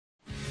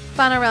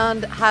Final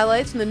round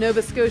highlights from the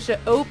Nova Scotia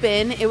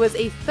Open. It was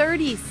a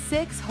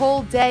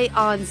 36-hole day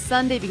on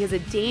Sunday because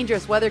of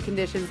dangerous weather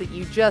conditions that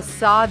you just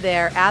saw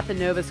there at the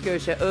Nova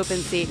Scotia Open.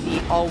 Safety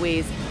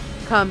always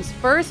comes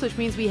first, which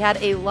means we had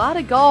a lot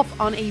of golf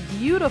on a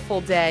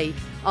beautiful day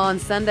on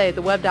Sunday at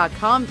the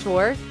Web.com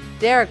Tour.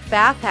 Derek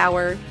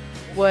Fathauer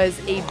was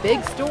a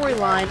big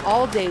storyline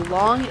all day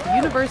long.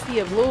 University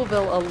of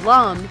Louisville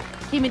alum.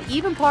 Came in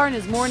even par in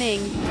his morning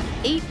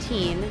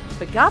 18,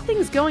 but got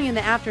things going in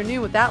the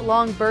afternoon with that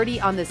long birdie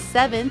on the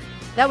 7th.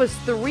 That was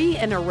 3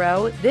 in a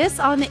row. This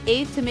on the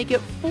 8th to make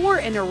it 4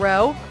 in a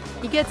row.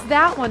 He gets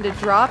that one to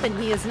drop, and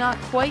he is not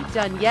quite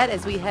done yet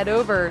as we head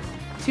over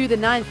to the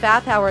 9th.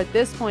 Fathauer at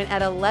this point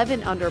at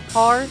 11 under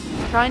par,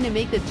 trying to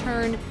make the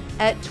turn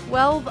at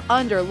 12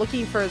 under,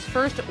 looking for his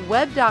first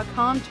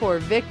Web.com Tour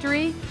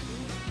victory.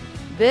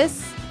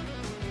 This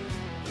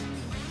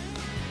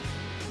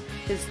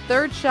his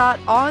third shot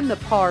on the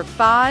par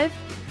 5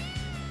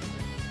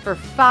 for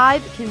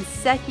 5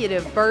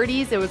 consecutive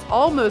birdies. It was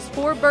almost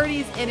 4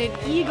 birdies and an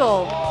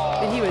eagle,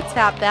 but he would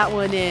tap that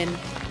one in,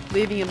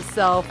 leaving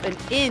himself an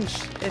inch,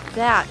 if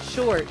that,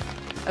 short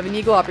of an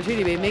eagle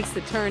opportunity. But he makes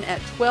the turn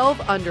at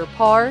 12 under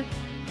par.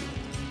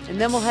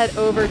 And then we'll head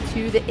over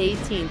to the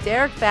 18th.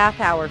 Derek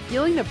Fathauer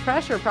feeling the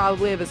pressure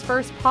probably of his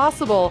first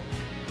possible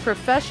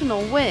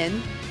professional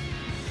win.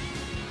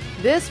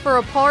 This for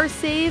a par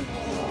save,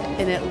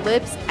 and it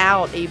lips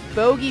out. A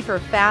bogey for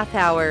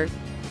Fathauer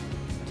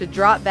to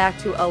drop back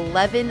to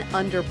 11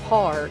 under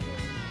par,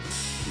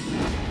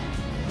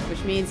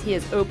 which means he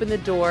has opened the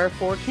door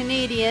for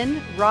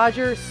Canadian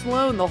Roger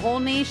Sloan. The whole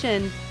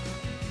nation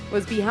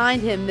was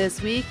behind him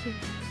this week.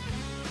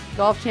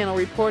 Golf Channel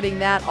reporting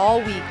that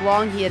all week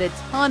long. He had a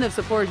ton of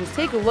supporters. Just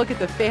take a look at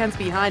the fans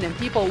behind him.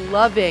 People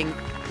loving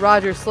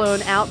Roger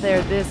Sloan out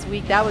there this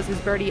week. That was his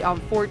birdie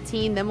on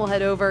 14. Then we'll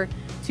head over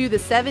to the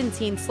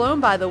 17th. Sloan,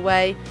 by the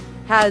way,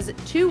 has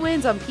 2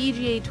 wins on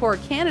PGA Tour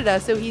Canada,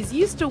 so he's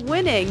used to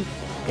winning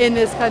in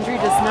this country,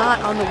 just not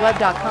on the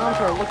Web.com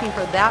Tour, looking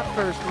for that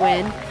first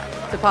win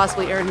to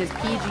possibly earn his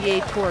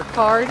PGA Tour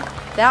card.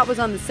 That was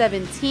on the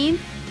 17th.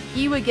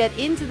 He would get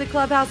into the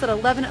clubhouse at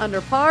 11 under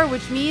par,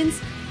 which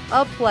means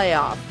a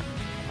playoff.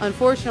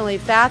 Unfortunately,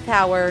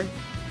 Fathauer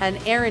had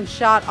an errant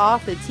shot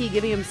off the tee,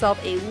 giving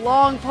himself a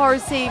long par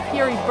save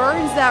here. He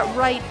burns that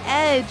right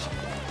edge.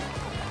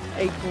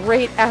 A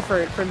great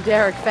effort from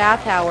Derek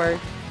Fathauer.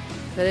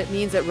 But it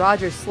means that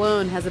Roger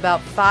Sloan has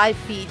about 5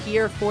 feet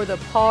here for the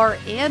par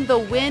and the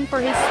win for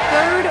his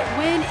 3rd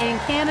win in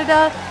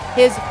Canada,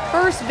 his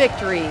first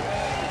victory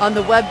on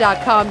the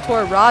Web.com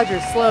Tour. Roger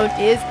Sloan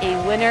is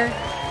a winner,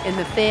 and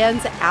the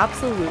fans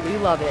absolutely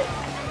love it.